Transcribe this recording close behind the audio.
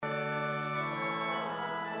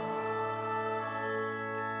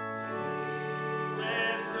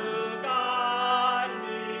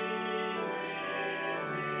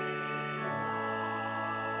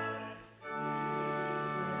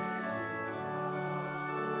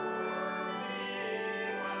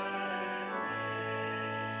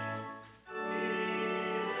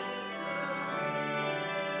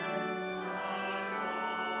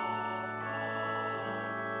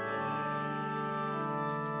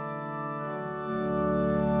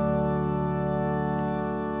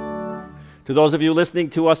To those of you listening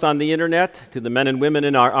to us on the internet, to the men and women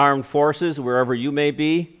in our armed forces, wherever you may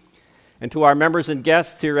be, and to our members and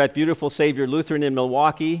guests here at Beautiful Savior Lutheran in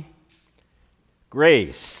Milwaukee,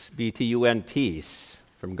 grace be to you and peace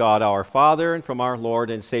from God our Father and from our Lord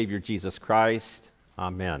and Savior Jesus Christ.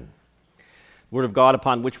 Amen. The Word of God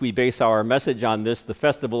upon which we base our message on this, the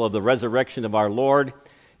festival of the resurrection of our Lord,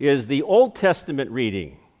 is the Old Testament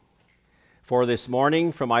reading for this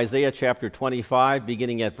morning from Isaiah chapter 25,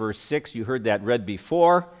 beginning at verse 6. You heard that read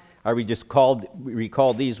before. I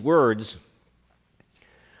recall these words.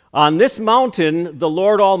 On this mountain, the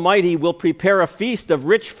Lord Almighty will prepare a feast of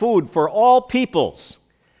rich food for all peoples,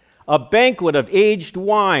 a banquet of aged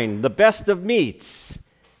wine, the best of meats,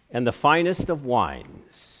 and the finest of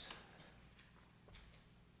wines.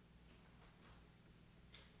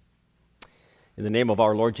 In the name of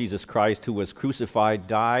our Lord Jesus Christ, who was crucified,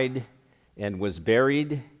 died, and was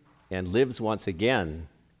buried, and lives once again,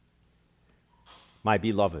 my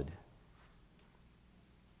beloved.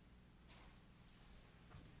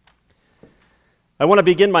 I want to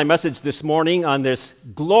begin my message this morning on this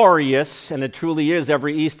glorious, and it truly is,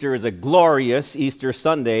 every Easter is a glorious Easter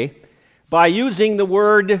Sunday, by using the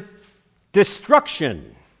word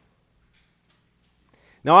destruction.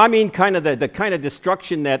 Now, I mean kind of the kind of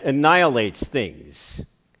destruction that annihilates things.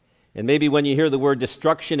 And maybe when you hear the word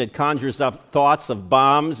destruction, it conjures up thoughts of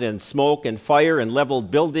bombs and smoke and fire and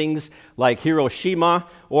leveled buildings like Hiroshima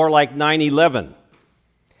or like 9/11.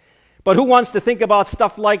 But who wants to think about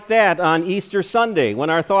stuff like that on Easter Sunday when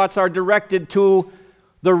our thoughts are directed to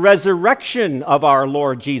the resurrection of our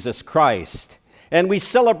Lord Jesus Christ? And we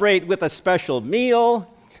celebrate with a special meal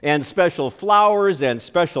and special flowers and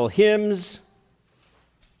special hymns.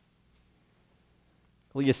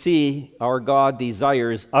 Well, you see, our God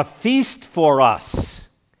desires a feast for us.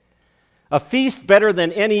 A feast better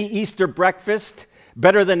than any Easter breakfast,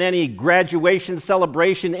 better than any graduation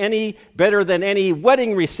celebration, better than any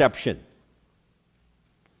wedding reception.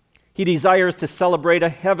 He desires to celebrate a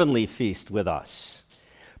heavenly feast with us.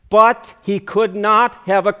 But he could not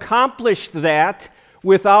have accomplished that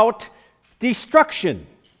without destruction.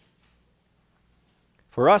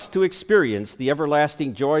 For us to experience the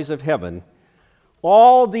everlasting joys of heaven,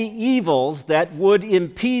 all the evils that would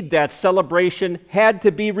impede that celebration had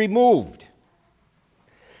to be removed.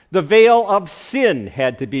 The veil of sin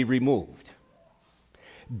had to be removed.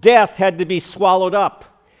 Death had to be swallowed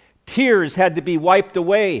up. Tears had to be wiped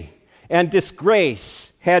away. And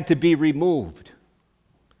disgrace had to be removed.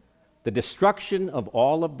 The destruction of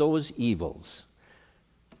all of those evils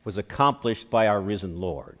was accomplished by our risen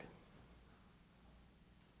Lord.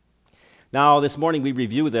 Now, this morning we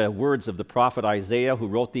review the words of the prophet Isaiah, who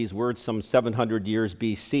wrote these words some 700 years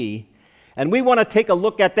BC. And we want to take a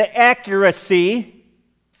look at the accuracy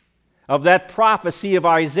of that prophecy of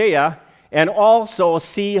Isaiah and also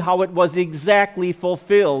see how it was exactly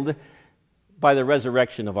fulfilled by the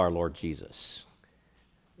resurrection of our Lord Jesus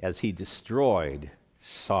as he destroyed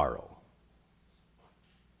sorrow.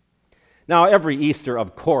 Now, every Easter,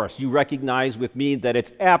 of course, you recognize with me that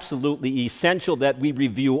it's absolutely essential that we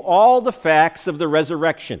review all the facts of the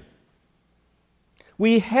resurrection.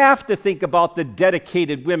 We have to think about the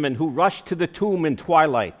dedicated women who rushed to the tomb in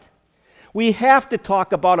twilight. We have to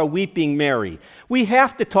talk about a weeping Mary. We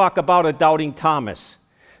have to talk about a doubting Thomas.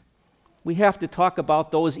 We have to talk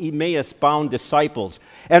about those Emmaus-bound disciples.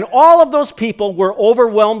 And all of those people were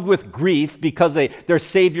overwhelmed with grief because their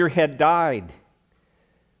Savior had died.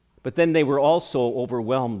 But then they were also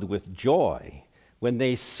overwhelmed with joy when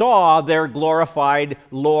they saw their glorified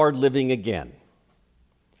Lord living again.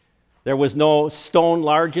 There was no stone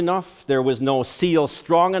large enough. There was no seal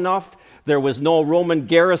strong enough. There was no Roman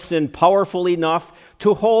garrison powerful enough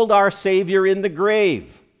to hold our Savior in the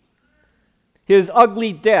grave. His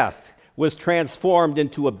ugly death was transformed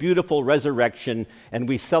into a beautiful resurrection, and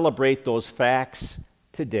we celebrate those facts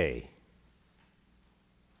today.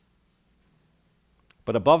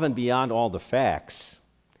 But above and beyond all the facts,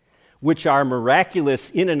 which are miraculous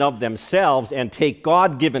in and of themselves and take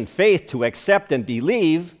God-given faith to accept and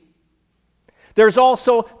believe, there's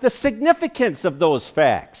also the significance of those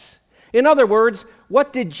facts. In other words,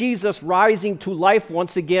 what did Jesus rising to life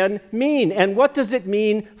once again mean? And what does it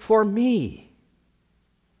mean for me?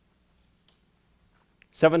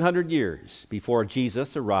 700 years before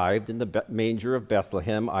Jesus arrived in the manger of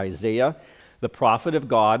Bethlehem, Isaiah, the prophet of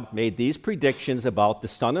God, made these predictions about the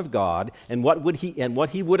Son of God and what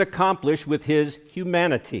he would accomplish with his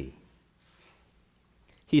humanity.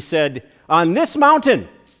 He said, "On this mountain,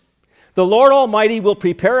 the Lord Almighty will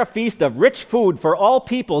prepare a feast of rich food for all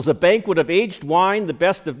peoples, a banquet of aged wine, the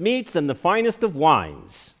best of meats, and the finest of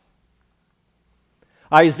wines.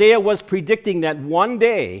 Isaiah was predicting that one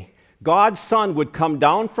day God's Son would come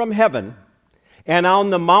down from heaven, and on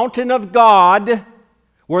the mountain of God,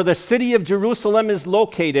 where the city of Jerusalem is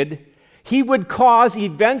located, he would cause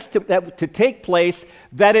events to take place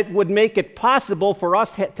that it would make it possible for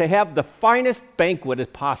us to have the finest banquet as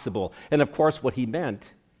possible. And of course, what he meant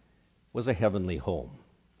was a heavenly home.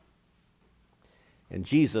 And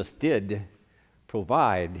Jesus did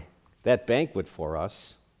provide that banquet for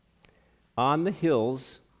us on the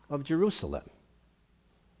hills of Jerusalem.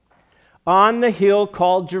 On the hill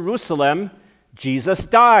called Jerusalem, Jesus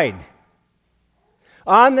died.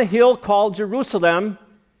 On the hill called Jerusalem,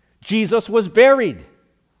 Jesus was buried.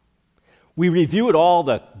 We reviewed all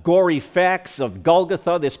the gory facts of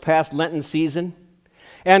Golgotha this past Lenten season.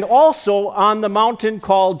 And also on the mountain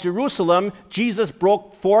called Jerusalem, Jesus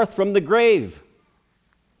broke forth from the grave.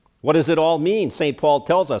 What does it all mean? St. Paul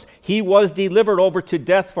tells us, he was delivered over to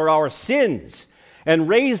death for our sins and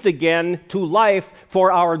raised again to life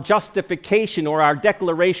for our justification or our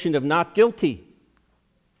declaration of not guilty.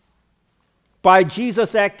 By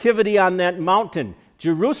Jesus' activity on that mountain,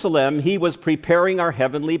 Jerusalem, he was preparing our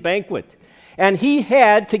heavenly banquet. And he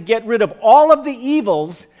had to get rid of all of the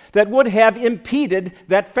evils that would have impeded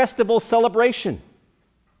that festival celebration.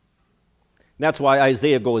 That's why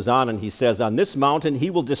Isaiah goes on and he says, on this mountain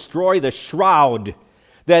he will destroy the shroud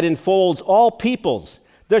that enfolds all peoples,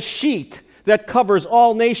 the sheet that covers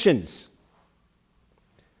all nations.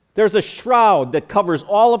 There's a shroud that covers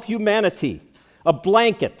all of humanity, a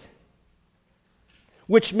blanket,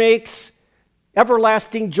 which makes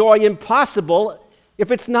everlasting joy impossible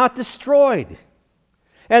if it's not destroyed.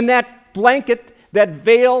 And that blanket, that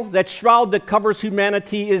veil, that shroud that covers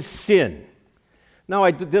humanity is sin. Now,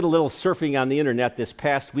 I did a little surfing on the internet this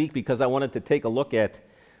past week because I wanted to take a look at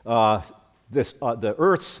the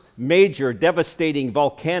Earth's major devastating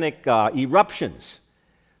volcanic eruptions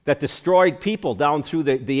that destroyed people down through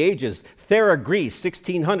the ages. Thera, Greece,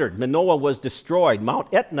 1600, Minoa was destroyed. Mount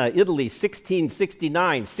Etna, Italy,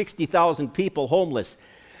 1669, 60,000 people homeless.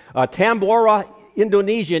 Tambora,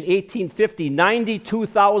 Indonesia in 1850,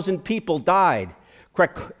 92,000 people died.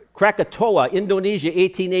 Krakatoa, Indonesia,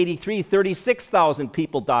 1883, 36,000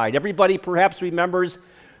 people died. Everybody perhaps remembers,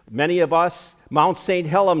 many of us, Mount St.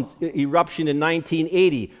 Helens eruption in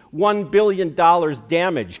 1980, $1 billion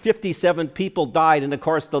damage, 57 people died, and of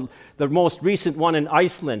course the most recent one in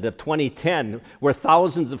Iceland of 2010, where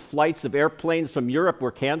thousands of flights of airplanes from Europe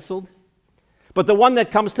were canceled. But the one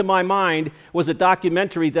that comes to my mind was a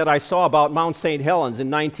documentary that I saw about Mount St. Helens in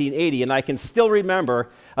 1980, and I can still remember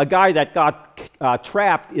a guy that got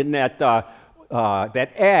trapped in that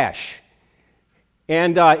ash,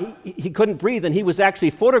 and he couldn't breathe, and he was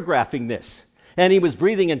actually photographing this. And he was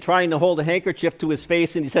breathing and trying to hold a handkerchief to his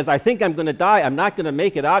face, and he says, I think I'm going to die. I'm not going to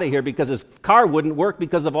make it out of here because his car wouldn't work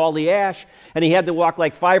because of all the ash, and he had to walk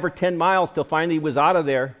like 5 or 10 miles till finally he was out of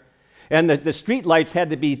there. And the street lights had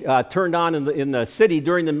to be turned on in the city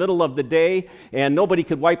during the middle of the day, and nobody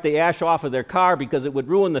could wipe the ash off of their car because it would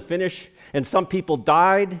ruin the finish, and some people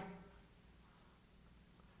died.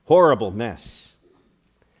 Horrible mess.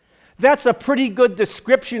 That's a pretty good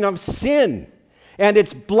description of sin and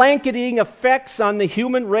its blanketing effects on the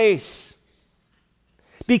human race.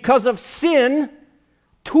 Because of sin,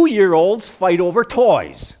 2-year-olds fight over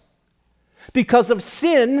toys. Because of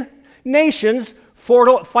sin, nations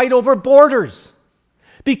fight over borders.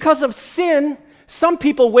 Because of sin, some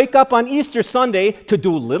people wake up on Easter Sunday to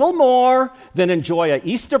do little more than enjoy an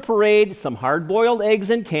Easter parade, some hard-boiled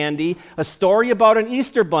eggs and candy, a story about an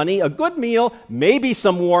Easter bunny, a good meal, maybe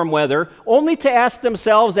some warm weather, only to ask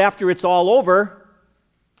themselves after it's all over,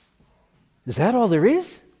 is that all there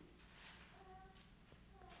is?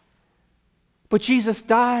 But Jesus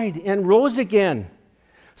died and rose again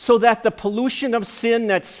so that the pollution of sin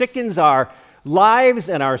that sickens our lives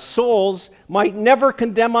and our souls might never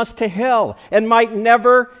condemn us to hell and might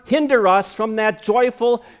never hinder us from that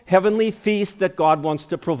joyful heavenly feast that God wants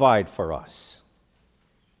to provide for us.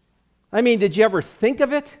 I mean, did you ever think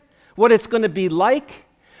of it? What it's going to be like?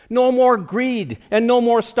 No more greed, and no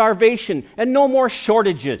more starvation, and no more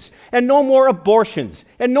shortages, and no more abortions,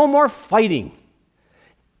 and no more fighting.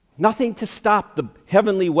 Nothing to stop the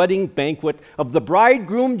heavenly wedding banquet of the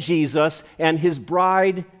bridegroom Jesus and his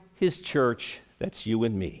bride, his church, that's you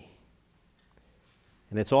and me.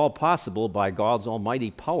 And it's all possible by God's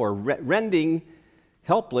almighty power, rending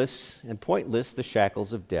helpless and pointless the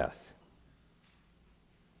shackles of death.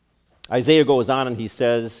 Isaiah goes on and he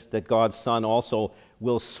says that God's Son also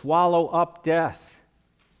will swallow up death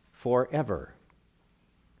forever.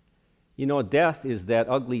 You know, death is that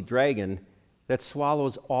ugly dragon that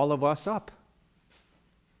swallows all of us up.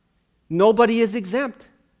 Nobody is exempt.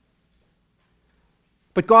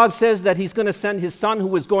 But God says that he's going to send his Son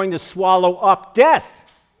who is going to swallow up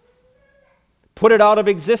death, put it out of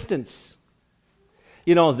existence.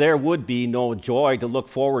 You know, there would be no joy to look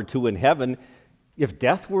forward to in heaven if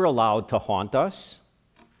death were allowed to haunt us.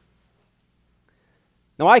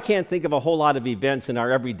 Now, I can't think of a whole lot of events in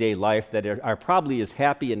our everyday life that are probably as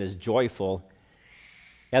happy and as joyful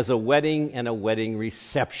as a wedding and a wedding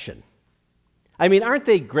reception. I mean, aren't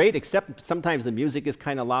they great, except sometimes the music is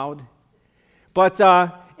kind of loud? But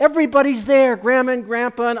everybody's there, grandma and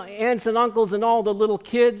grandpa and aunts and uncles and all the little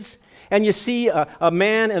kids. And you see a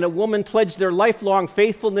man and a woman pledge their lifelong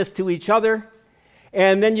faithfulness to each other.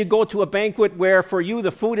 And then you go to a banquet where for you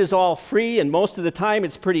the food is all free and most of the time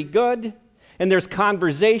it's pretty good. And there's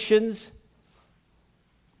conversations.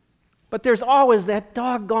 But there's always that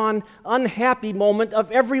doggone unhappy moment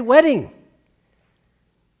of every wedding.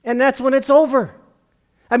 And that's when it's over.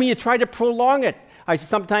 I mean, you try to prolong it. I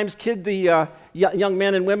sometimes kid the young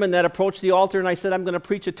men and women that approach the altar, and I said, I'm going to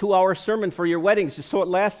preach a 2-hour sermon for your weddings just so it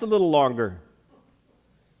lasts a little longer.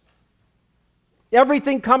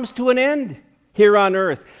 Everything comes to an end here on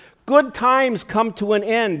earth. Good times come to an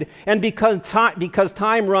end, and because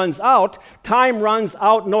time runs out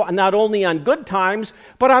not only on good times,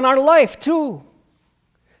 but on our life too.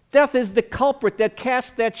 Death is the culprit that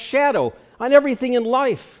casts that shadow on everything in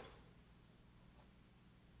life.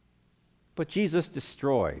 But Jesus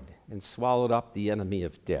destroyed and swallowed up the enemy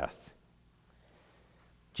of death.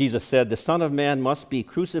 Jesus said, the Son of Man must be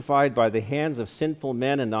crucified by the hands of sinful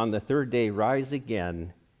men and on the third day rise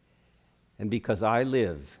again. And because I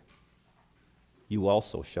live, you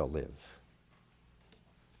also shall live.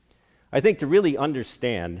 I think to really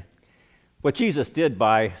understand what Jesus did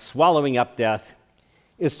by swallowing up death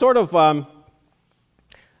is sort of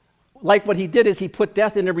like what he did is he put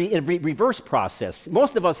death in a reverse process.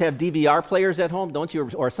 Most of us have DVR players at home, don't you,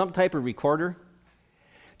 or some type of recorder.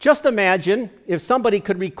 Just imagine if somebody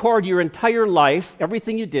could record your entire life,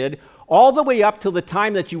 everything you did, all the way up till the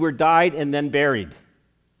time that you were died and then buried.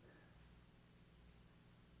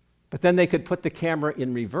 But then they could put the camera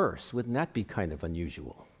in reverse. Wouldn't that be kind of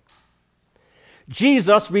unusual?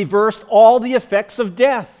 Jesus reversed all the effects of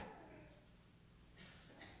death.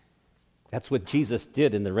 That's what Jesus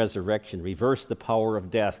did in the resurrection, reverse the power of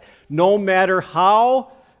death. No matter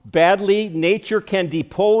how badly nature can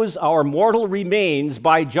depose our mortal remains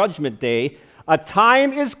by judgment day, a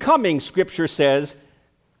time is coming, Scripture says,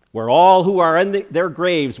 where all who are in their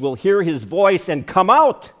graves will hear his voice and come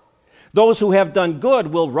out. Those who have done good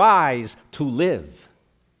will rise to live.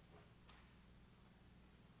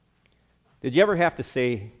 Did you ever have to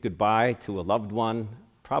say goodbye to a loved one,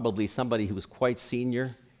 probably somebody who was quite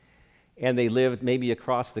senior, and they lived maybe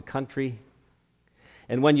across the country?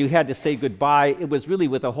 And when you had to say goodbye, it was really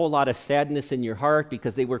with a whole lot of sadness in your heart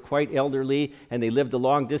because they were quite elderly and they lived a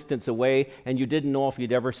long distance away and you didn't know if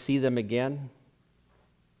you'd ever see them again.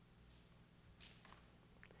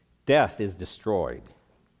 Death is destroyed.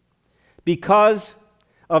 Because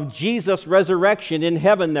of Jesus' resurrection in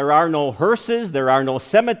heaven, there are no hearses, there are no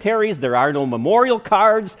cemeteries, there are no memorial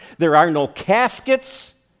cards, there are no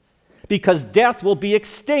caskets, because death will be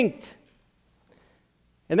extinct.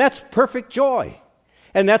 And that's perfect joy.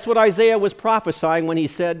 And that's what Isaiah was prophesying when he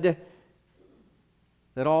said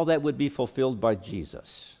that all that would be fulfilled by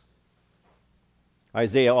Jesus.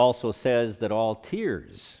 Isaiah also says that all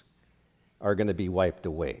tears are going to be wiped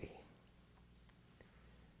away.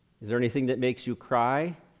 Is there anything that makes you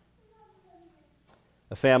cry?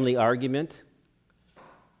 A family argument?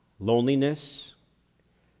 Loneliness?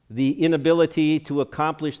 The inability to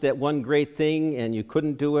accomplish that one great thing and you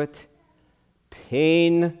couldn't do it?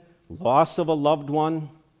 Pain? Loss of a loved one?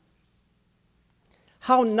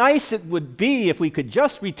 How nice it would be if we could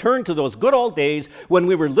just return to those good old days when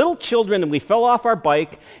we were little children and we fell off our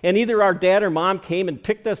bike and either our dad or mom came and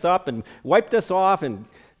picked us up and wiped us off and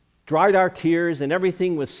dried our tears, and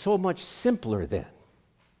everything was so much simpler then.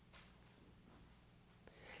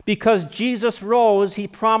 Because Jesus rose, he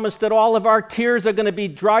promised that all of our tears are going to be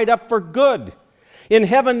dried up for good. In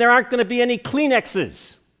heaven, there aren't going to be any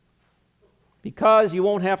Kleenexes because you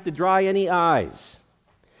won't have to dry any eyes.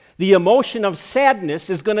 The emotion of sadness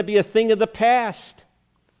is going to be a thing of the past.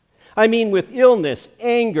 I mean, with illness,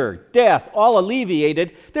 anger, death, all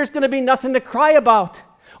alleviated, there's going to be nothing to cry about,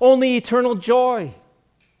 only eternal joy.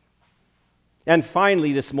 And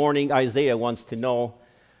finally, this morning, Isaiah wants us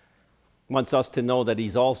to know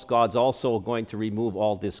that God's also going to remove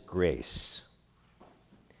all disgrace.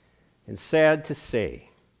 And sad to say,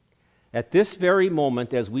 at this very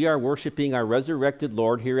moment, as we are worshiping our resurrected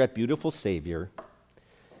Lord here at Beautiful Savior,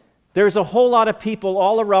 There's a whole lot of people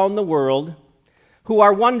all around the world who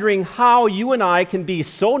are wondering how you and I can be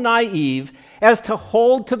so naive as to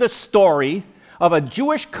hold to the story of a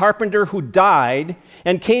Jewish carpenter who died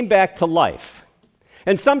and came back to life.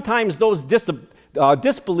 And sometimes those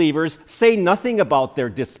disbelievers say nothing about their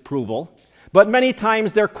disapproval, but many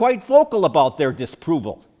times they're quite vocal about their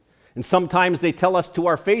disapproval. And sometimes they tell us to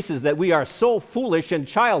our faces that we are so foolish and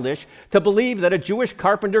childish to believe that a Jewish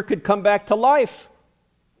carpenter could come back to life.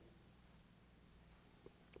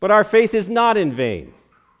 But our faith is not in vain,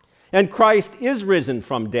 and Christ is risen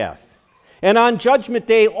from death. And on Judgment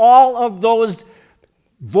Day, all of those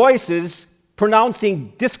voices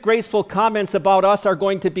pronouncing disgraceful comments about us are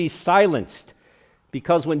going to be silenced,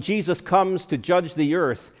 because when Jesus comes to judge the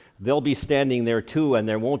earth, they'll be standing there too, and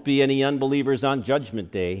there won't be any unbelievers on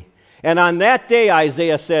Judgment Day. And on that day,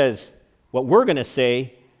 Isaiah says, what we're going to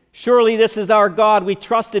say, surely this is our God, we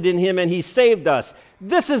trusted in him and he saved us.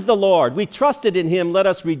 This is the Lord, we trusted in him, let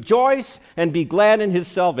us rejoice and be glad in his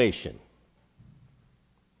salvation.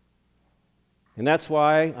 And that's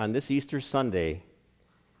why on this Easter Sunday,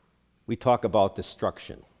 we talk about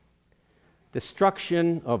destruction.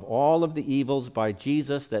 Destruction of all of the evils by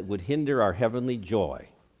Jesus that would hinder our heavenly joy.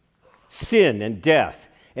 Sin and death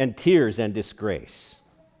and tears and disgrace.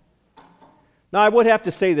 Now, I would have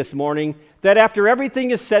to say this morning that after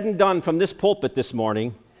everything is said and done from this pulpit this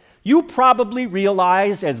morning, you probably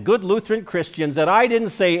realize as good Lutheran Christians that I didn't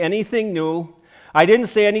say anything new. I didn't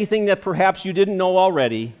say anything that perhaps you didn't know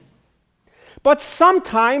already. But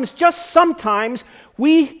sometimes, just sometimes,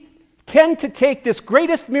 we tend to take this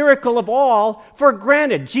greatest miracle of all for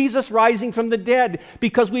granted, Jesus rising from the dead,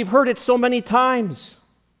 because we've heard it so many times.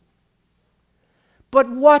 But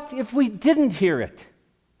what if we didn't hear it?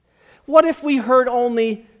 What if we heard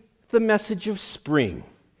only the message of spring,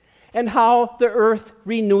 and how the earth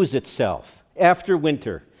renews itself after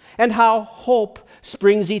winter, and how hope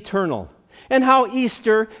springs eternal, and how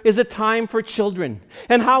Easter is a time for children,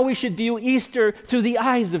 and how we should view Easter through the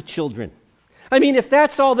eyes of children? I mean, if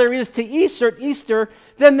that's all there is to Easter,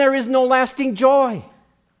 then there is no lasting joy.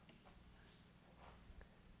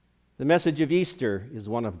 The message of Easter is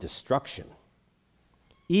one of destruction.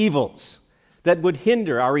 Evils that would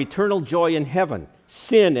hinder our eternal joy in heaven,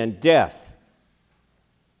 sin and death,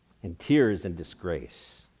 and tears and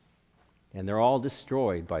disgrace. And they're all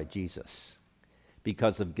destroyed by Jesus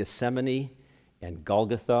because of Gethsemane and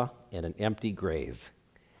Golgotha and an empty grave.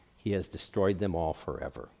 He has destroyed them all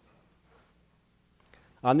forever.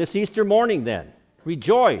 On this Easter morning, then,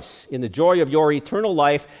 rejoice in the joy of your eternal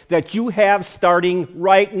life that you have starting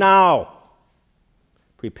right now,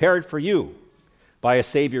 prepared for you by a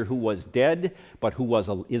Savior who was dead, but who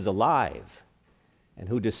is alive, and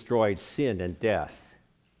who destroyed sin and death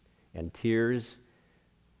and tears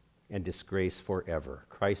and disgrace forever.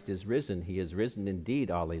 Christ is risen. He is risen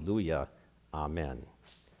indeed. Alleluia. Amen.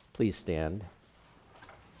 Please stand.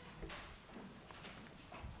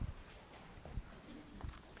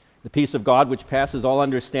 The peace of God, which passes all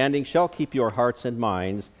understanding, shall keep your hearts and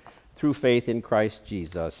minds through faith in Christ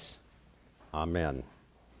Jesus. Amen.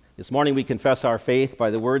 This morning we confess our faith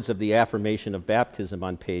by the words of the affirmation of baptism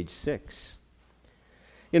on page 6.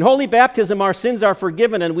 In holy baptism, our sins are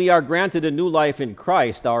forgiven and we are granted a new life in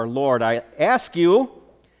Christ our Lord. I ask you,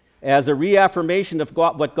 as a reaffirmation of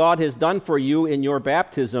what God has done for you in your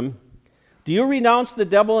baptism, do you renounce the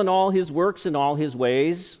devil and all his works and all his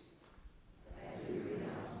ways?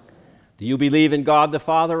 Do you believe in God the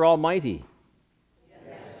Father Almighty?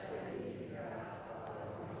 Yes, I believe in God the Father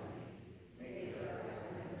Almighty.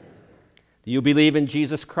 Do you believe in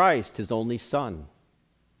Jesus Christ, his only Son?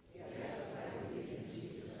 Yes, I believe in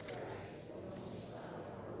Jesus Christ, his only Son,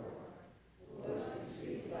 our Lord, who was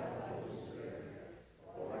conceived by the Holy Spirit,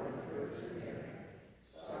 born of the Virgin Mary,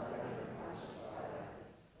 suffered under Pontius Pilate,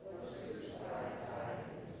 was crucified, died,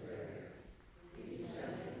 and was buried. He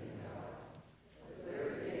descended into hell. The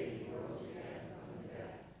third day he rose again from the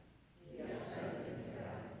dead. He ascended into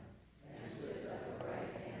heaven, and sits at the right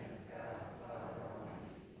hand of God the Father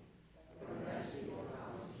Almighty. From thence he will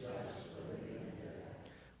come to judge the living and the dead.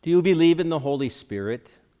 Do you believe in the Holy Spirit?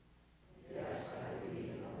 Yes, I believe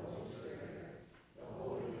in the Holy Spirit, the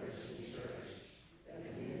holy Christian church, the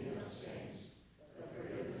communion of saints, the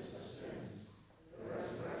forgiveness of sins, the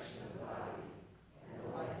resurrection of the body, and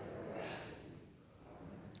the life everlasting.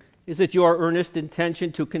 Is it your earnest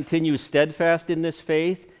intention to continue steadfast in this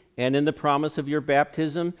faith and in the promise of your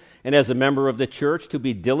baptism, and as a member of the church to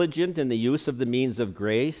be diligent in the use of the means of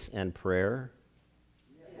grace and prayer?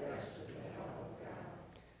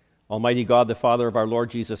 Almighty God, the Father of our Lord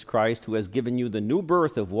Jesus Christ, who has given you the new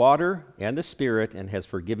birth of water and the Spirit and has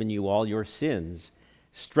forgiven you all your sins,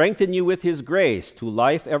 strengthen you with his grace to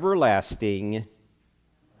life everlasting.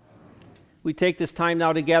 We take this time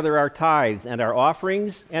now to gather our tithes and our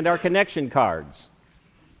offerings and our connection cards.